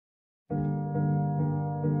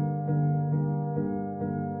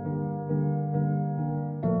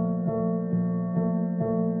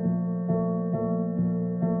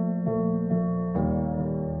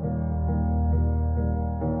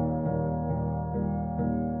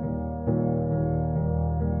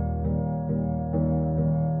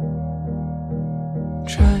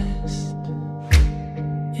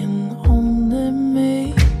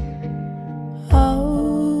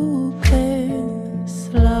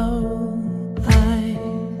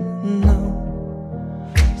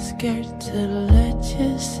to let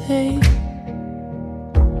you say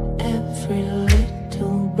every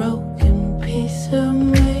little broken piece of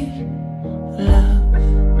me. Love,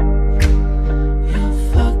 you're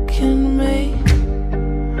fucking me,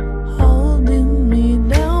 holding me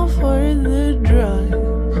down for the drive.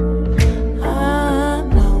 I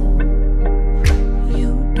know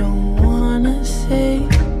you don't wanna say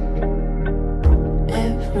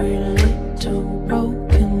every little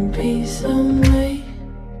broken piece of me.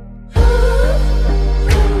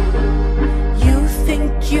 You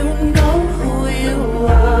think you know who you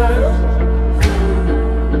are.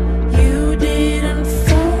 You didn't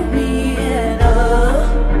fool me at all.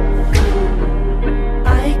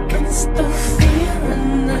 I can still feel in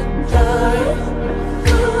the dark.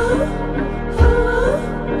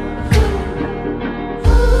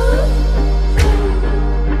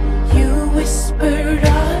 You whispered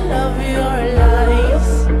all of your lies,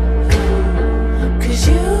 'cause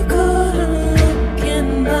you couldn't look in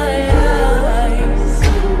my eyes.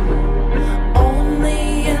 Only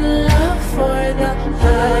in love for the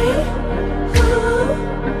high.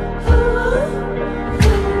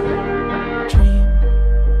 Dream,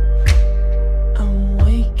 I'm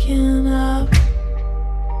waking up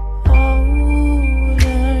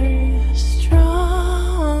older,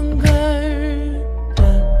 stronger.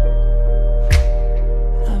 Done,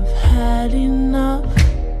 I've had enough.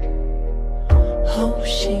 Hope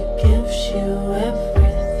she gives you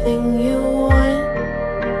everything you want.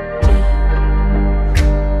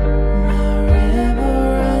 My river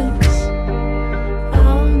runs.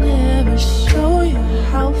 I'll never show you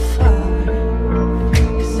how far,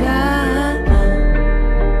 'cause I know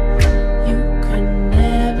you could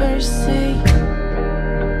never see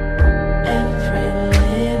every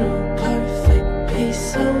little perfect piece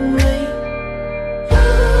of me.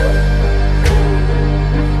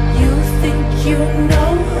 You think you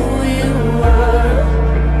know who you are.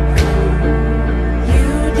 You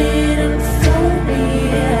didn't fool me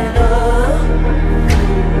at all.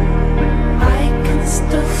 I can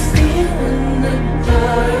still feel in the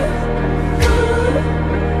dark.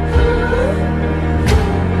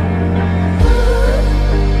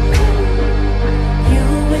 You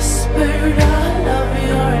whispered all of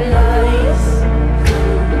your lies,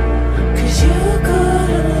 'cause you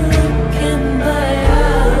couldn't look in my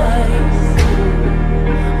eyes.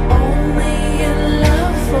 Only in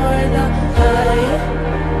love for the high.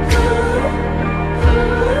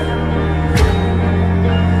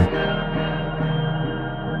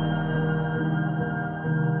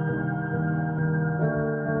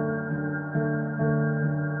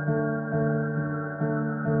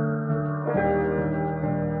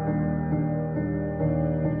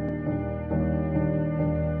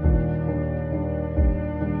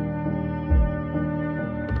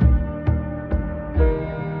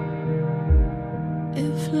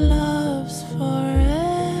 If love's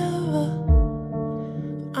forever,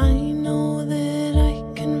 I know that I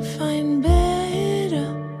can find better.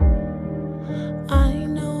 I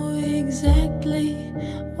know exactly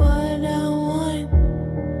what I want.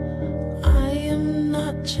 I am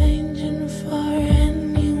not changing for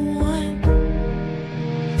anyone.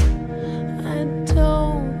 I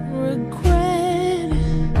don't regret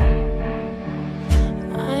it.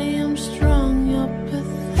 I am strong, you're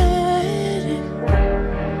pathetic.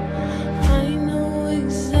 I know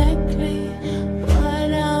exactly what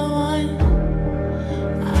I want.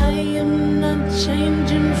 I am not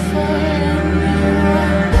changing for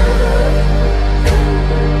anyone.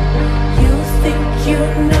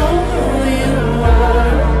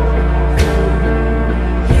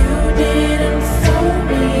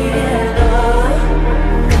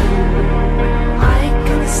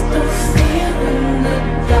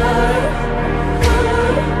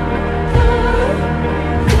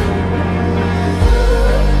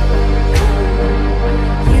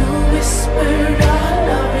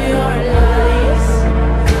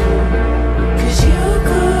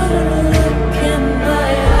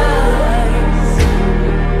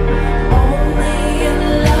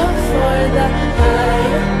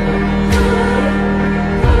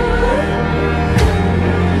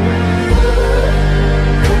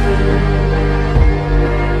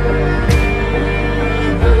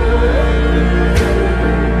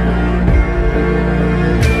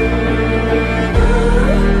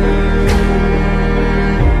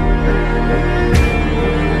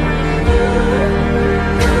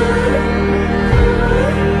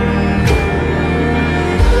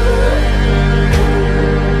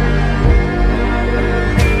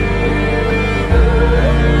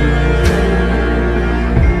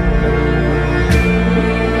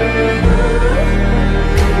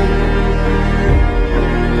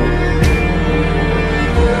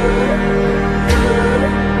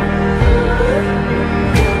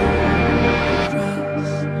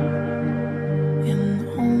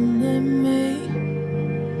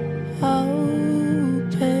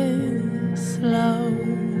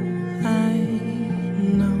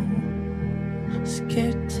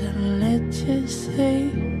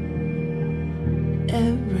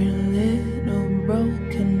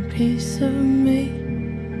 piece of me.